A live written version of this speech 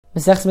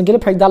Our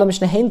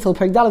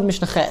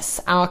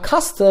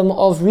custom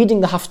of reading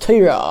the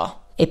Haftorah,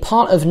 a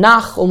part of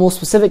Nach, or more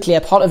specifically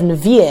a part of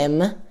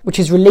Nevi'im, which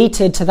is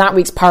related to that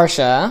week's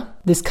parasha.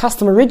 This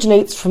custom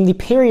originates from the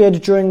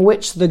period during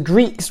which the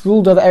Greeks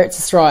ruled over Eretz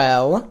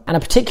Yisrael, and a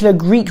particular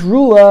Greek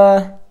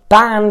ruler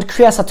banned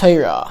Kriyas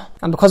HaTorah.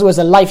 And because it was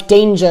a life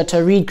danger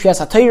to read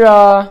Kriyas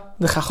HaTorah,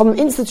 the Chacham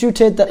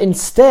instituted that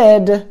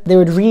instead they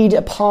would read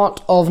a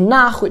part of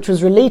Nach which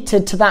was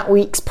related to that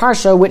week's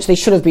parsha which they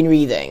should have been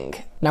reading.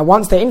 Now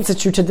once they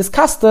instituted this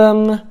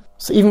custom,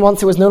 so even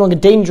once it was no longer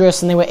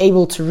dangerous and they were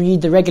able to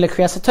read the regular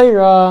Kriyas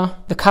HaTorah,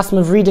 the custom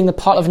of reading the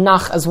part of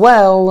Nach as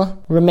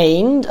well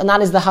remained, and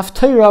that is the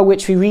Haftorah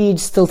which we read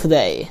still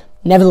today.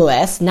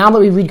 Nevertheless, now that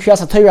we read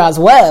Kriyas HaTorah as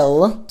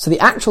well, so the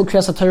actual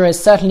Kriyas HaTorah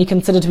is certainly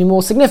considered to be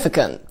more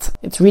significant.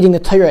 It's reading the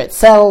Torah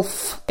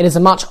itself. It is a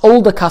much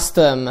older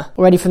custom,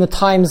 already from the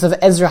times of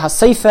Ezra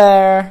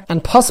HaSefer,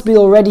 and possibly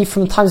already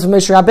from the times of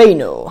Moshe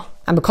Rabbeinu.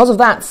 And because of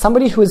that,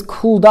 somebody who is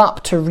called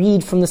up to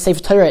read from the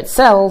Sefer Torah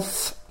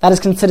itself, that is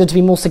considered to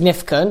be more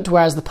significant,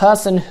 whereas the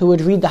person who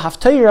would read the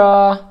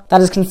Haftorah,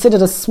 that is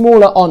considered a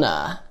smaller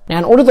honor. Now,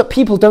 in order that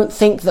people don't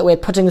think that we're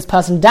putting this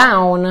person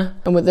down,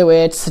 and that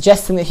we're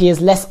suggesting that he is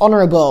less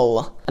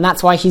honorable, and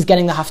that's why he's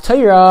getting the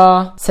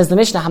Haftorah, says the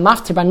Mishnah,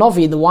 Hamaftir by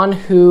Novi, the one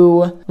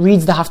who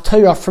reads the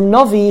Haftorah from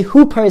Novi,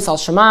 who Peres al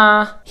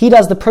Shema, he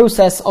does the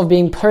process of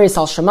being Peres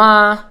al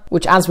Shema,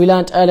 which, as we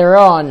learnt earlier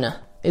on,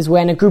 is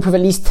when a group of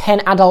at least 10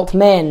 adult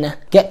men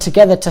get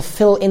together to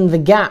fill in the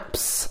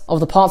gaps of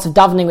the parts of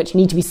davening which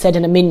need to be said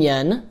in a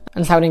minyan.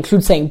 And so it would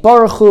include saying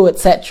Baruch Hu,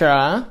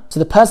 etc. So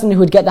the person who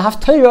would get the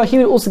Haftorah, he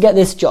would also get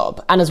this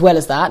job. And as well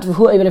as that,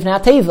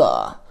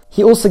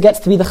 he also gets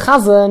to be the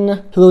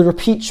Chazan, who will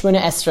repeat Shemona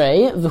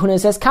Esrei,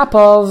 V'huneses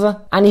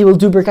Kapov, and he will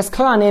do Birkas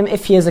Kohanim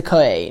if he is a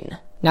Kohen.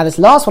 Now this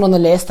last one on the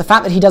list, the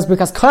fact that he does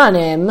Birkas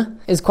Kohanim,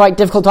 is quite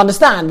difficult to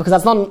understand, because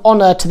that's not an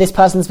honor to this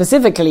person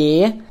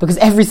specifically, because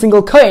every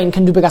single Kohen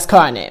can do Birkas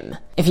Kohanim.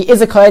 If he is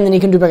a Kohen, then he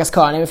can do Birkas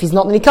Kohanim. If he's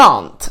not, then he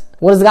can't.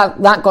 What has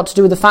that got to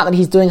do with the fact that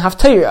he's doing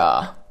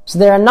Haftorah? So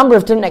there are a number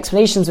of different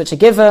explanations which are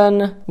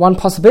given. One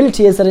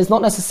possibility is that it's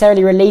not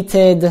necessarily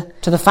related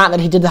to the fact that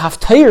he did the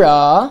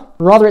Haftorah,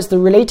 rather it's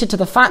related to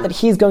the fact that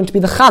he's going to be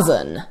the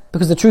Chazan.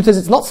 Because the truth is,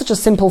 it's not such a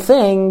simple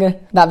thing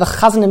that the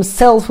Chazan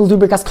himself will do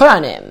Birkas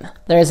Kohanim.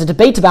 There is a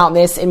debate about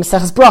this in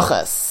Maseches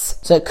Brachos.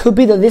 So it could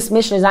be that this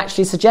mission is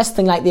actually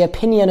suggesting, like the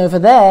opinion over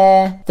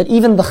there, that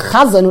even the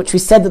Chazan, which we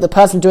said that the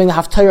person doing the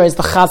Haftorah is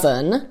the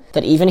Chazan,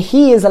 that even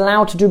he is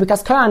allowed to do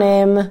Birkas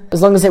Kohanim,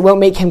 as long as it won't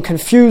make him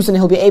confused and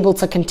he'll be able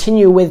to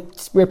continue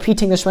with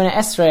repeating the Shemona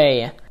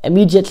Esrei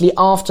immediately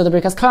after the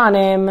Birkas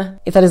Kohanim.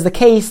 If that is the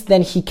case,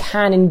 then he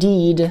can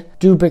indeed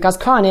do Birkas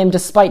Kohanim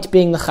despite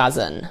being the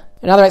Chazan.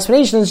 Another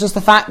explanation is just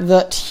the fact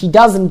that he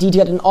does indeed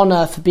get an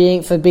honor for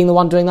being the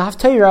one doing the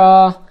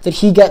Haftorah, that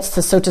he gets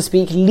to, so to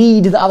speak,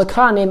 lead the other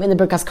Kohanim in the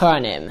Birkas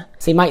Kohanim.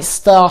 So he might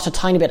start a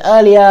tiny bit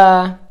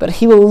earlier, but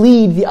he will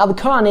lead the other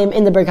Kohanim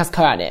in the Birkas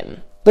Kohanim.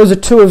 Those are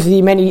two of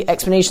the many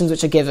explanations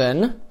which are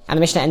given. And the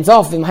Mishnah ends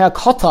off,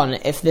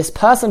 if this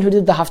person who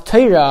did the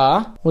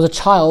Haftorah was a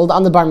child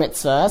under Bar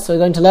Mitzvah, so we're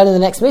going to learn in the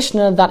next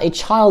Mishnah that a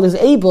child is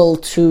able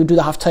to do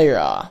the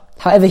Haftorah.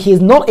 However, he is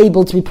not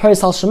able to be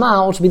Peres al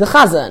Shema or to be the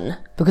Chazan,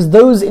 because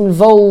those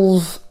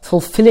involve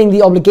fulfilling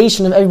the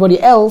obligation of everybody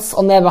else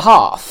on their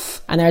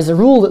behalf. And there is a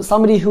rule that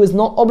somebody who is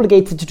not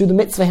obligated to do the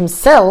mitzvah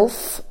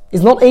himself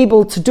is not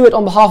able to do it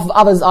on behalf of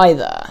others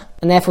either.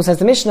 And therefore, says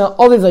the Mishnah,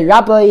 Oviv the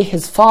rabbi,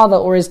 his father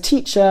or his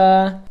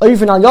teacher,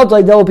 Oivin al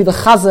Yodai, they will be the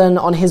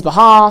Chazan on his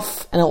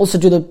behalf, and they'll also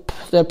do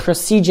the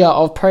procedure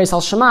of Peres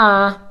al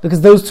Shema, because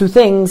those two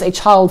things a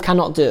child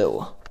cannot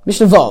do.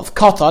 Mishnah Vov,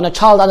 Katan, a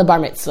child under Bar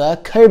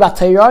Mitzvah, Kor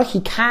Torah,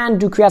 he can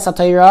do Kriyas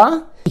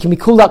HaTorah. He can be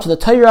called up to the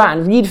Torah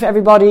and read for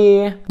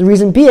everybody. The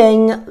reason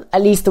being,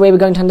 at least the way we're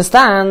going to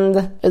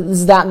understand,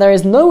 is that there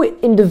is no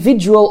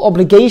individual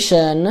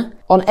obligation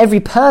on every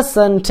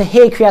person to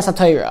hear Kriyas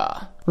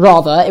HaTorah.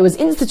 Rather, it was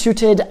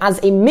instituted as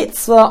a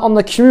mitzvah on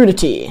the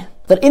community,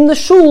 that in the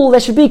shul there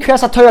should be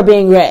Kriyas HaTorah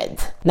being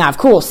read. Now, of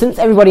course, since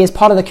everybody is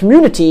part of the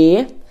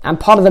community and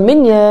part of the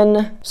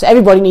minyan, so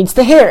everybody needs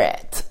to hear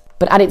it.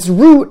 But at its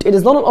root, it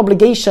is not an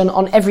obligation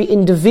on every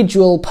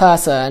individual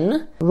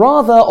person,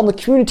 rather on the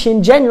community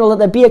in general that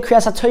there be a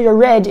Kriyas HaTorah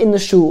read in the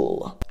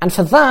shul. And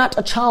for that,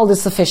 a child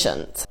is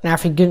sufficient. Now,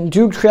 if he can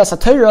do Kriyas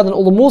HaTorah, then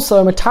all the more so,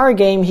 a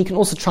Matargim, he can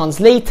also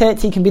translate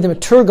it, he can be the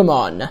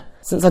Maturgamon.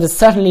 Since that is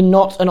certainly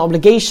not an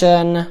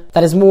obligation,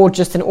 that is more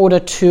just in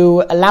order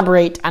to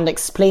elaborate and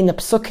explain the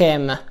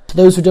Psukim to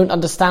those who don't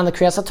understand the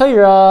Kriyas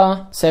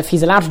HaTorah. So if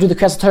he's allowed to do the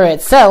Kriyas HaTorah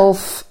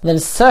itself, then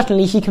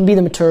certainly he can be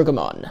the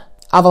Maturgamon.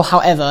 Aval,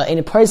 however, in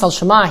a Peres al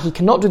Shema, he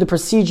cannot do the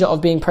procedure of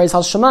being Peres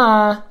al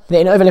Shema.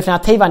 In Ovel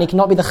Lifnei Teva, and he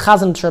cannot be the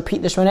Chazan to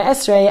repeat the Shemona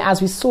Esrei, as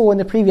we saw in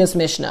the previous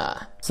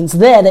Mishnah. Since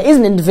there is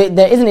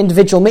an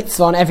individual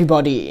mitzvah on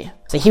everybody,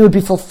 so he would be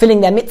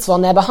fulfilling their mitzvah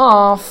on their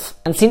behalf,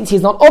 and since he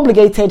is not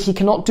obligated, he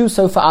cannot do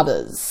so for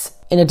others.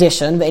 In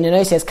addition,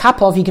 Ve'inonoses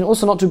Kapov, he can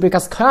also not do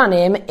Birkas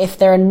Kohanim if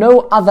there are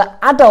no other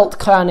adult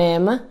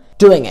Kohanim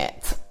doing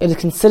it. It is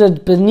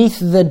considered beneath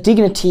the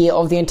dignity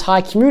of the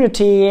entire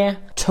community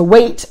to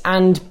wait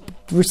and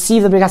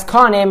receive the Birkas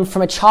Kohanim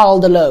from a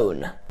child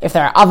alone. If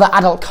there are other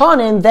adult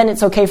Kohanim, then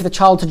it's okay for the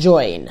child to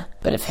join.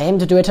 But if for him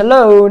to do it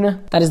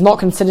alone, that is not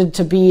considered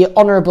to be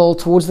honourable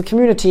towards the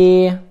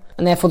community,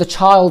 and therefore the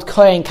child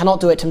Kohen cannot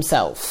do it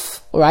himself.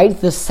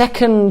 Alright, the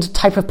second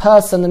type of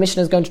person the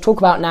Mishnah is going to talk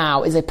about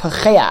now is a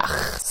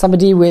Percheach,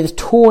 somebody with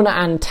torn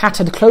and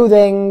tattered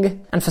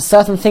clothing, and for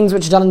certain things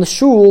which are done in the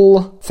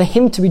shul, for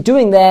him to be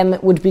doing them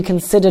would be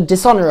considered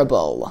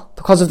dishonourable,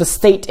 because of the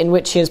state in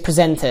which he is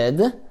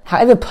presented.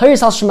 However,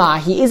 Poris al Shema,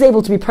 he is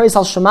able to be Poris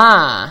al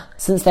Shema,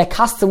 since their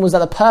custom was that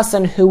the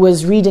person who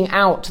was reading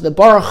out the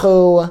Baruch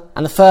Hu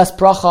and the first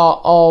bracha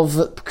of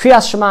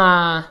Kriyas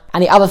Shema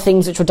and the other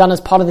things which were done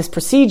as part of this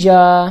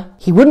procedure,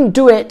 he wouldn't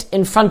do it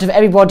in front of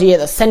everybody at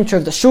the center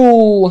of the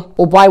shul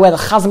or by where the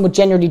chazan would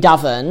generally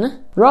daven.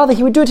 Rather,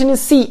 he would do it in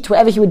his seat,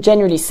 wherever he would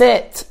generally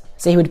sit.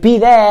 So he would be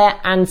there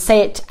and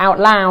say it out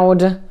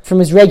loud from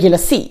his regular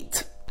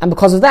seat. And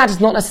because of that,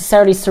 it's not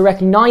necessarily so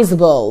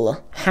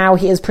recognizable how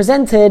he is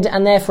presented,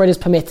 and therefore it is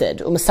permitted.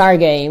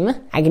 U'masargem,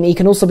 and he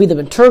can also be the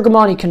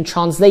Meturgamon, he can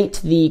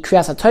translate the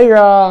Kriyas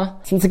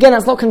HaTorah, since again,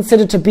 that's not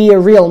considered to be a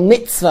real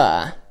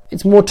mitzvah.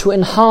 It's more to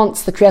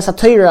enhance the Kriyas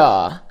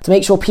HaTorah, to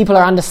make sure people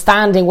are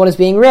understanding what is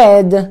being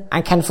read,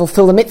 and can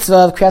fulfill the mitzvah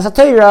of Kriyas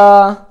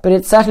HaTorah, but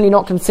it's certainly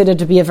not considered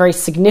to be a very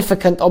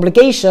significant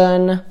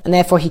obligation, and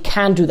therefore he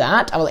can do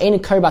that. But he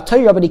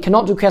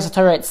cannot do Kriyas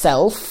HaTorah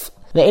itself.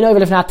 And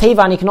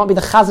he cannot be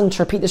the chazan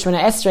to repeat the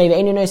Shemona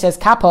Esrei, says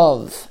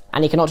Kapov,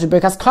 and he cannot do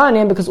Birkas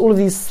Kohanim, because all of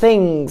these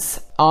things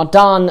are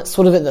done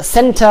sort of at the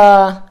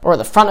center or at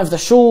the front of the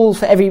shul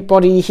for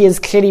everybody. He is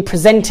clearly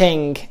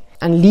presenting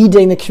and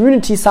leading the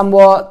community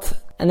somewhat,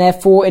 and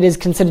therefore it is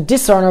considered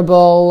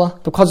dishonorable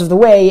because of the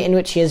way in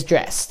which he is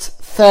dressed.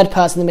 Third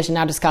person the Mishnah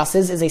now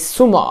discusses is a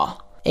Summa,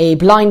 a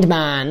blind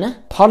man.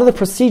 Part of the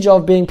procedure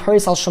of being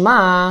Poris al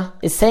Shema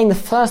is saying the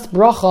first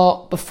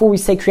bracha before we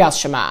say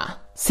Kriyas Shema.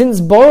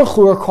 Since Baruch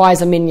Hu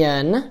requires a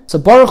minyan, so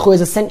Baruch Hu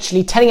is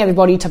essentially telling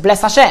everybody to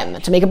bless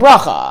Hashem, to make a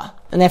bracha.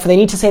 And therefore they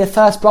need to say the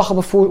first bracha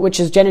before, which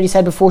is generally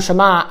said before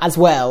Shema as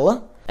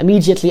well,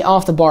 immediately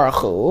after Baruch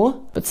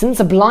Hu. But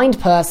since a blind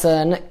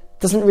person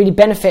doesn't really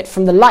benefit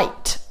from the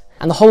light,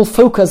 and the whole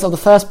focus of the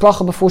first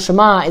bracha before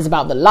Shema is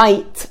about the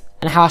light,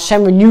 and how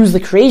Hashem renews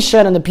the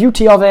creation and the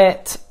beauty of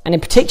it, and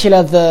in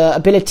particular the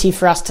ability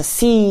for us to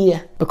see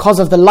because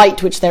of the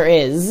light which there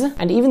is.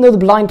 And even though the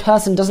blind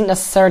person doesn't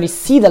necessarily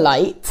see the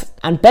light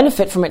and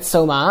benefit from it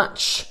so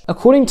much,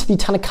 according to the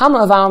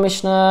Tanakama of our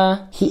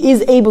Mishnah, he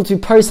is able to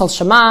Poris al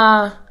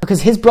Shema,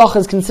 because his bracha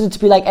is considered to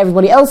be like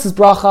everybody else's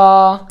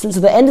bracha, since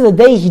at the end of the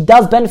day he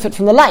does benefit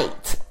from the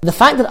light. The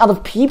fact that other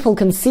people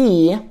can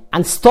see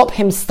and stop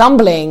him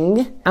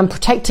stumbling and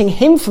protecting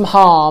him from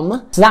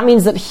harm, so that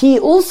means that he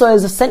also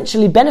is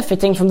essentially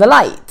benefiting from the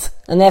light.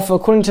 And therefore,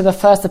 according to the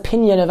first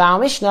opinion of our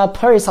Mishnah,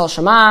 Poris al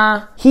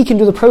Shema, he can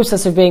do the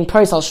process of being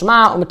Poris al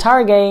Shema or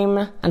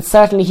Metargem, and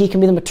certainly he can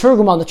be the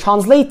Meturgamon, the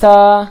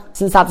translator,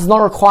 since that does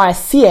not require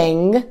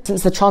seeing,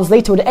 since the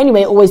translator would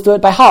anyway always do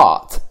it by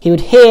heart. He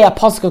would hear a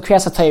pasuk of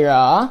Kriyas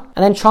HaTorah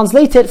and then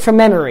translate it from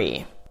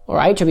memory.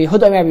 Alright, Rabbi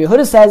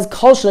Yehuda says,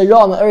 Kol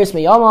shelo me'oris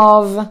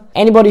meyamav,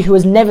 anybody who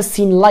has never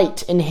seen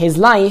light in his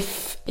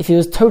life, if he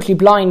was totally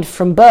blind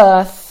from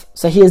birth,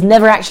 so he has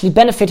never actually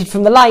benefited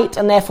from the light,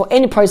 and therefore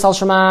any Poris al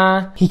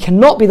Shema, he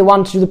cannot be the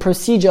one to do the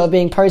procedure of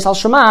being Poris al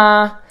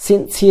Shema,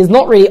 since he is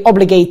not really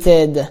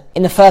obligated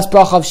in the first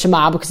bracha of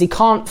Shema, because he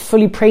can't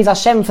fully praise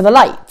Hashem for the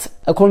light.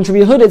 According to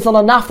Rabbi Yehuda, it's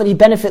not enough that he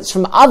benefits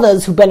from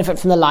others who benefit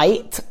from the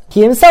light.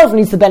 He himself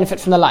needs to benefit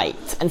from the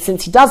light, and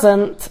since he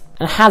doesn't,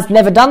 and has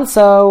never done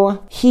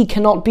so, he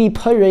cannot be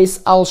Poris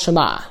al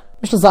Shema.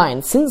 Mishnah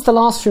Zayin, since the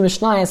last few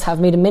Mishnayos have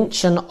made a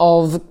mention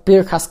of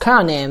Birkas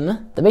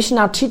Kohanim, the Mishnah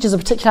now teaches a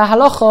particular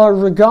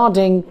halacha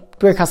regarding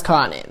Birkas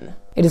Kohanim.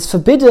 It is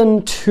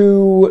forbidden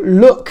to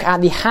look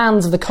at the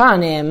hands of the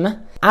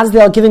Kohanim as they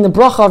are giving the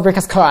bracha of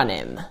Birkas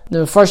Kohanim.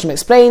 The Mefarshim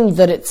explained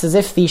that it's as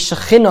if the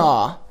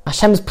Shekhinah,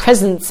 Hashem's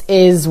presence,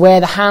 is where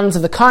the hands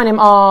of the Kohanim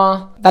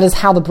are. That is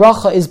how the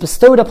bracha is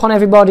bestowed upon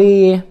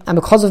everybody, and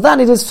because of that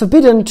it is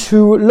forbidden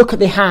to look at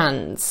the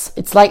hands.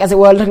 It's like, as it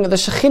were, looking at the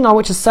Shekhinah,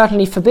 which is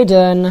certainly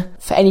forbidden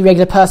for any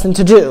regular person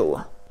to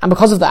do. And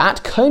because of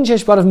that, Kohen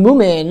Shesh B'Adav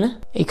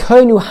Mumin, a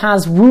Kohen who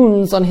has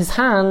wounds on his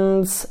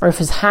hands, or if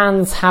his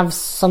hands have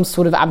some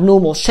sort of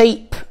abnormal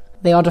shape,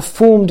 they are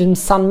deformed in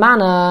some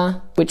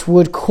manner, which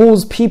would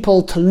cause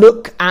people to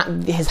look at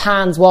his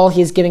hands while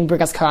he is giving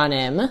Birkas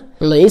Kohanim.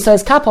 So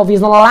his kapov, he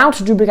is not allowed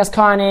to do Birkas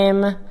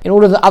Kohanim in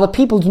order that other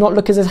people do not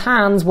look at his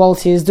hands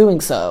whilst he is doing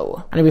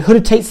so. And Rabbi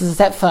Yehuda takes this a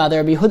step further.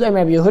 Rabbi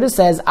Yehuda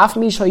says, Af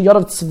misho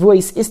yodav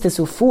tzvuis istis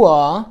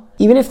ufua,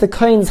 even if the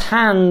Kohen's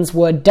hands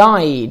were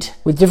dyed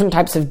with different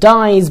types of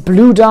dyes,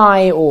 blue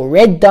dye or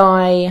red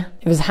dye,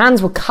 if his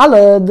hands were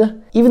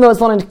colored, even though it's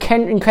not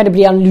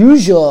incredibly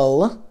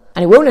unusual,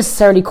 and it won't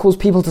necessarily cause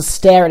people to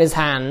stare at his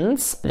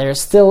hands, there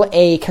is still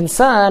a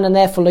concern, and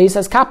therefore Lo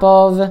Yisas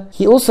Kapov,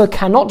 he also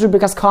cannot do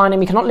Birkas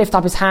Kohanim, he cannot lift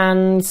up his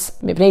hands,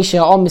 Mipnei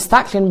she'ha'om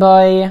mistaklin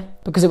by,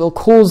 because it will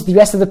cause the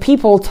rest of the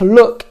people to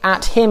look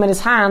at him and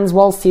his hands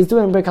whilst he's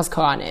doing Birkas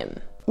Kohanim.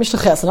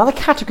 Mishloches, another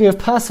category of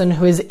person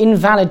who is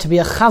invalid to be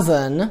a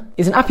chazan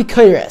is an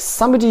apikoros,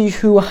 somebody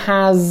who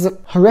has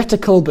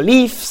heretical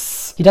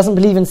beliefs. He doesn't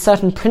believe in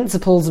certain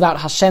principles about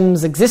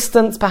Hashem's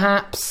existence,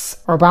 perhaps,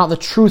 or about the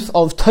truth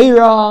of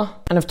Torah,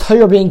 and of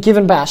Torah being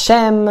given by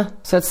Hashem.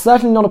 So it's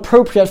certainly not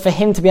appropriate for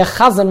him to be a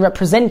chazan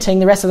representing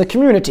the rest of the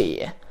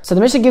community. So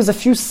the Mishnah gives a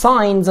few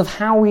signs of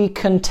how we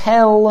can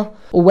tell,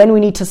 or when we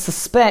need to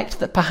suspect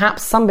that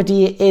perhaps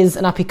somebody is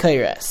an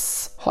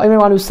apikoros.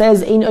 Anyone who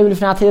says, I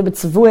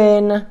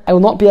will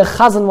not be a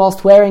chazan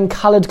whilst wearing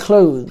coloured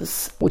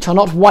clothes, which are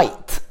not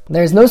white.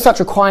 There is no such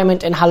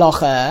requirement in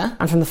halacha,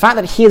 and from the fact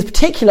that he is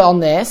particular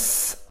on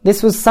this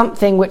was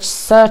something which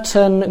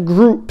certain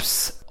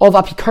groups of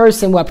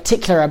apikorosim were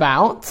particular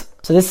about.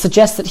 So this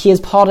suggests that he is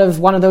part of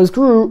one of those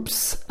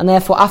groups, and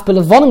therefore af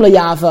b'levonim lo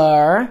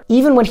yavar,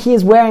 even when he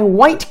is wearing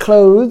white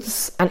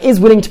clothes and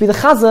is willing to be the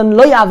chazan,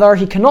 lo yavar,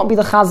 he cannot be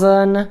the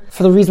chazan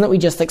for the reason that we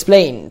just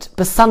explained.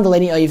 Besandal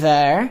eni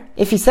over.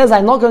 If he says,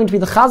 I'm not going to be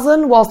the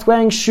chazan whilst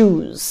wearing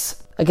shoes.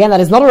 Again, that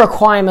is not a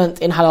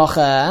requirement in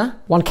halacha.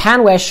 One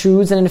can wear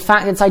shoes, and in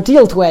fact it's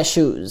ideal to wear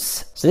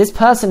shoes. So this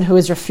person who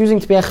is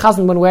refusing to be a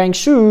chazan when wearing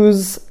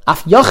shoes,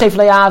 af yochef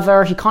lo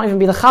yavar, he can't even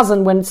be the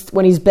chazan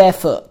when he's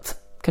barefoot.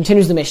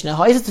 Continues the Mishnah,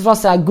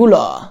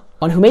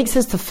 one who makes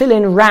his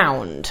tefillin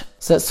round,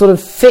 so it sort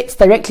of fits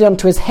directly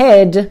onto his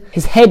head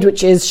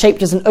which is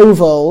shaped as an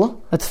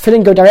oval. The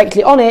tefillin go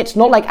directly on it,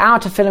 not like our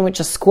tefillin which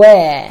are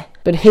square,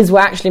 but his were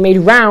actually made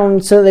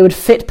round so that they would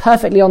fit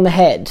perfectly on the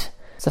head.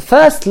 So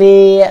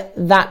firstly,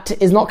 that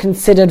is not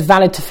considered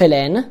valid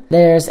tefillin.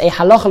 There's a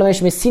halacha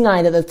l'Moshe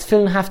Sinai that the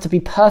tefillin have to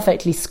be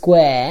perfectly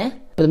square.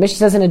 But the Mishnah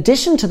says in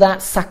addition to that,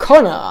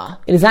 sakona,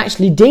 it is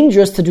actually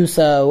dangerous to do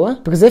so,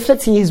 because if,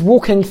 let's say, he's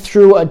walking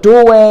through a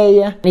doorway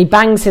and he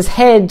bangs his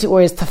head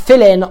or his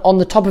tefillin on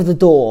the top of the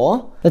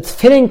door, the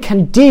tefillin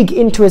can dig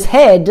into his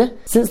head,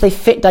 since they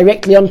fit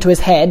directly onto his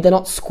head, they're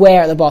not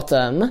square at the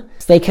bottom,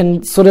 so they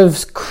can sort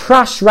of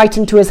crush right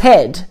into his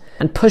head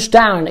and push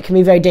down. It can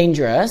be very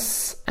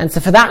dangerous, and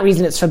so for that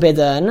reason it's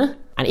forbidden.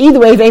 And either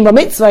way, Ve'im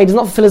mitzvah, he does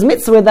not fulfill his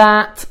mitzvah with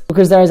that,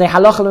 because there is a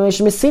halacha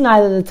l'Moshe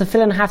Sinai that the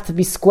tefillin have to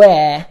be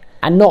square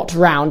and not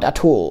round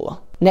at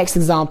all. Next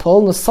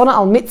example, Nosona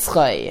al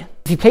mitzchay.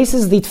 If he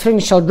places the tefillin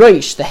shel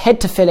roish, the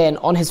head tefillin,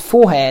 on his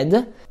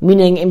forehead,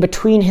 meaning in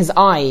between his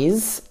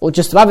eyes, or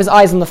just above his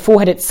eyes on the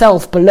forehead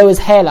itself, below his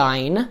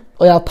hairline,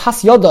 or al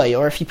pas yodoi,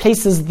 or if he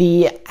places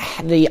the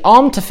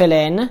arm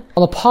tefillin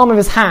on the palm of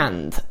his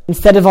hand,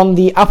 instead of on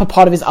the upper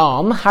part of his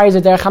arm,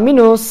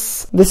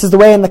 this is the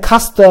way in the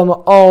custom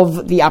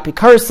of the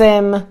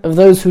apikorosim, of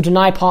those who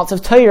deny parts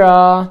of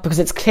Torah, because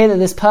it's clear that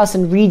this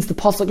person reads the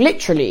pasuk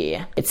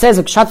literally. It says,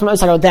 you should tie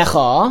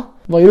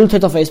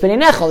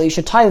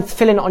the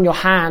tefillin on your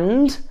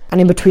hand and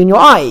in between your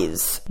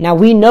eyes. Now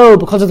we know,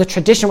 because of the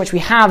tradition which we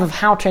have of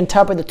how to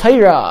interpret the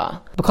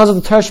Torah, because of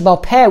the Torah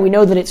Sheba'al Peh, we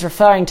know that it's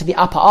referring to the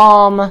upper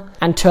arm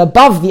and to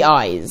above the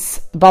eyes,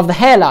 above the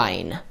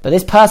hairline. But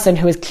this person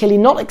who is clearly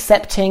not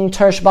accepting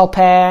Torah Sheba'al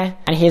Peh,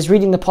 and he is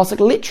reading the pasuk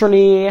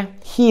literally,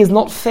 he is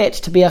not fit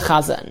to be a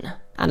chazan.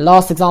 And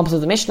last examples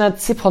of the Mishnah,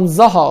 tzipon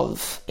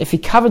zohov. If he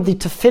covered the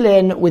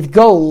tefillin with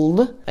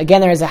gold, again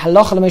there is a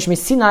halacha l'Moshe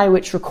Sinai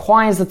which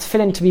requires the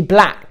tefillin to be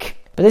black.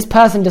 But this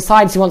person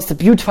decides he wants to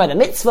beautify the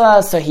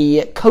mitzvah, so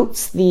he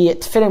coats the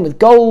tefillin with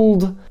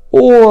gold.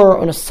 Or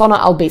on a sona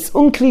al beis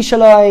unkli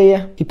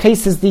shalai, he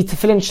places the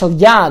tefillin shel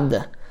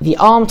yad, the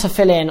arm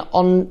tefillin,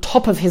 on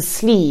top of his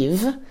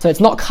sleeve, so it's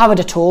not covered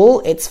at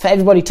all, it's for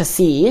everybody to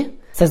see.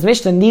 Says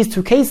Mishnah, in these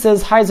two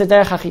cases,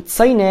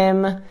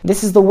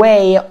 this is the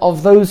way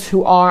of those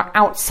who are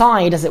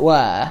outside, as it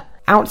were,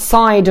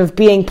 outside of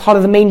being part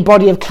of the main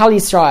body of Klal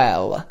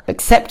Yisrael,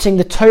 accepting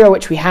the Torah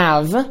which we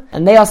have,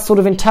 and they are sort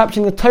of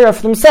interpreting the Torah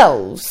for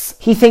themselves.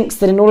 He thinks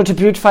that in order to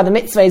beautify the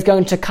mitzvah, he's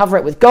going to cover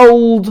it with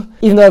gold,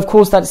 even though of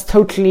course that's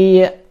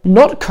totally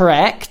not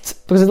correct,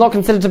 because it's not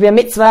considered to be a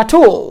mitzvah at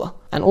all.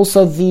 And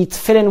also the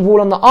tefillin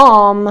wool on the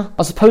arm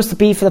are supposed to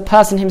be for the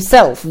person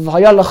himself. It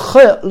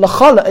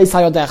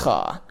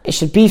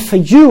should be for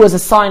you as a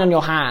sign on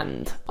your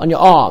hand, on your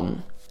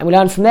arm. And we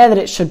learn from there that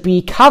it should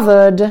be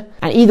covered,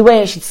 and either way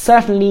it should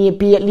certainly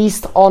be at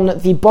least on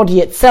the body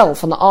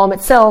itself, on the arm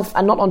itself,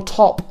 and not on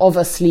top of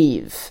a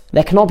sleeve.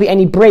 There cannot be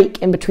any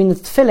break in between the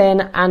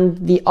tefillin and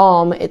the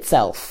arm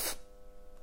itself.